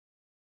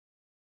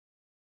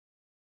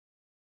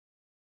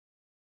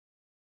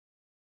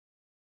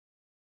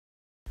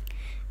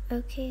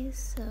Okay,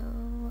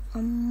 so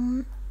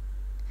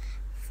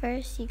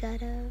first you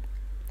gotta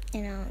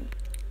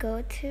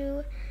go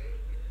to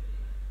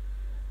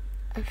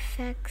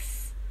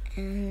effects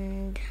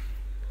and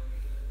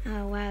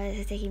wow,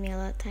 this is taking me a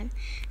lot of time.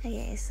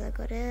 Okay, so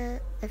go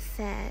to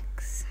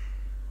effects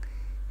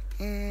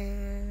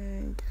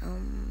and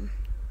oh,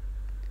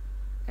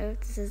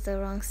 this is the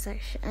wrong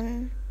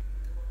section.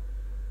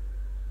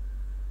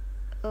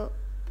 Oh,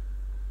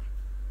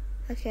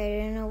 okay,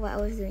 I don't know what I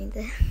was doing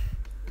there.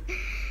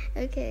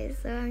 Okay,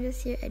 so I'm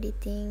just here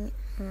editing,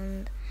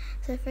 and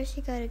so first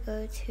you gotta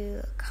go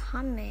to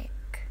comic.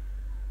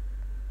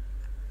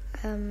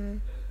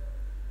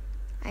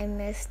 I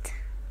missed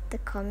the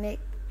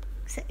comic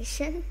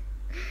section.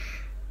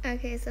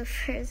 Okay, so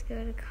first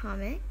go to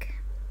comic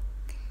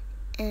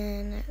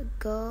and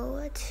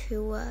go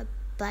to a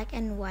black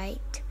and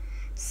white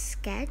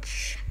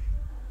sketch,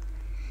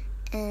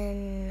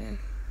 and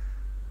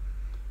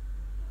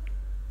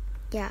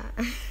yeah.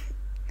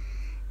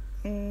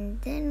 And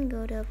then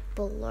go to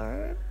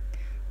blur.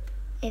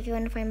 If you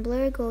want to find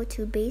blur, go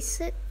to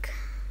basic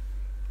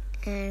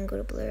and go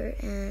to blur,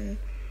 and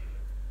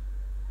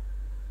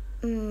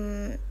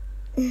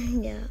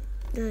yeah,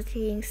 this is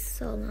taking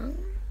so long.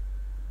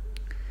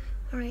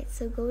 Alright,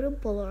 so go to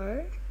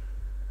blur,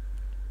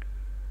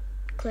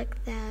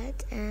 click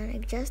that and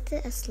adjust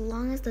it as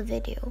long as the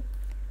video.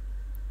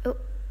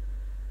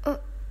 Oh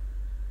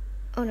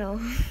no.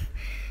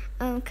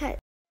 Cut.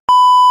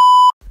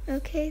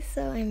 Okay,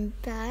 so I'm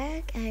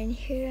back and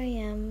here I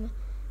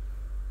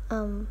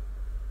am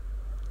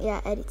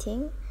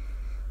editing.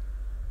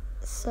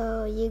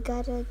 So you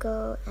gotta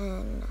go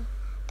and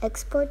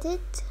export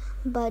it,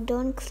 but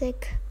don't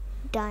click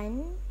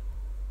done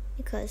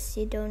because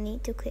you don't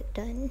need to click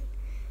done.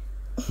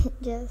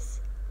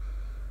 Just,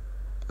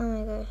 oh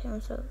my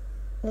gosh,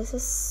 this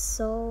is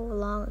so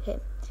long. Okay,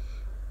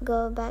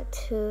 go back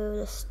to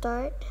the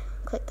start,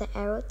 click the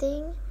arrow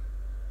thing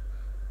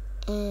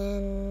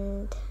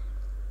and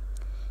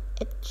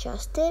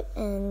adjust it,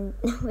 and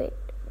wait,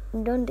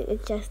 don't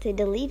adjust it,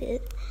 delete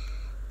it,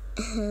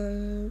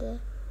 and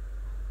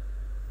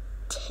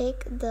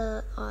take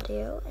the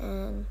audio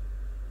and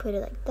put it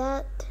like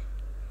that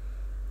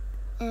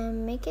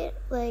and make it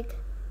like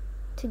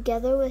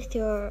together with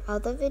your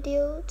other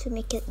video to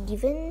make it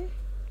even,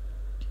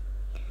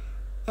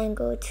 and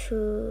go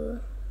to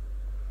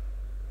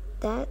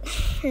that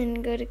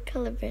and go to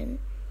color bin,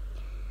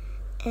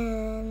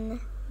 and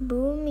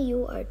boom,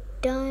 you are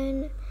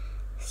done.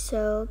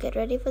 So get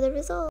ready for the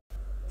result.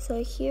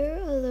 So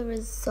here are the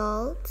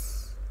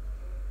results,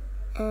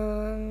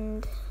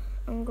 and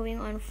I'm going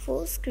on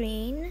full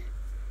screen,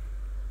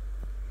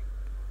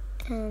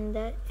 and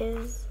that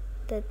is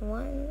that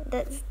one.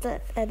 That's the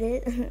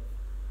edit.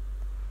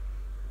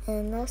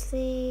 And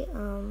lastly,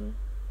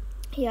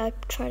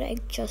 try to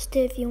adjust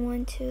it if you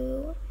want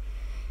to,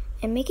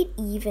 and make it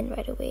even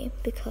right away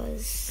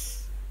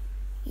because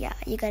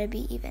you gotta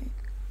be even.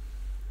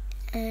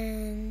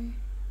 And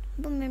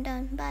boom, I'm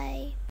done.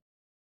 Bye.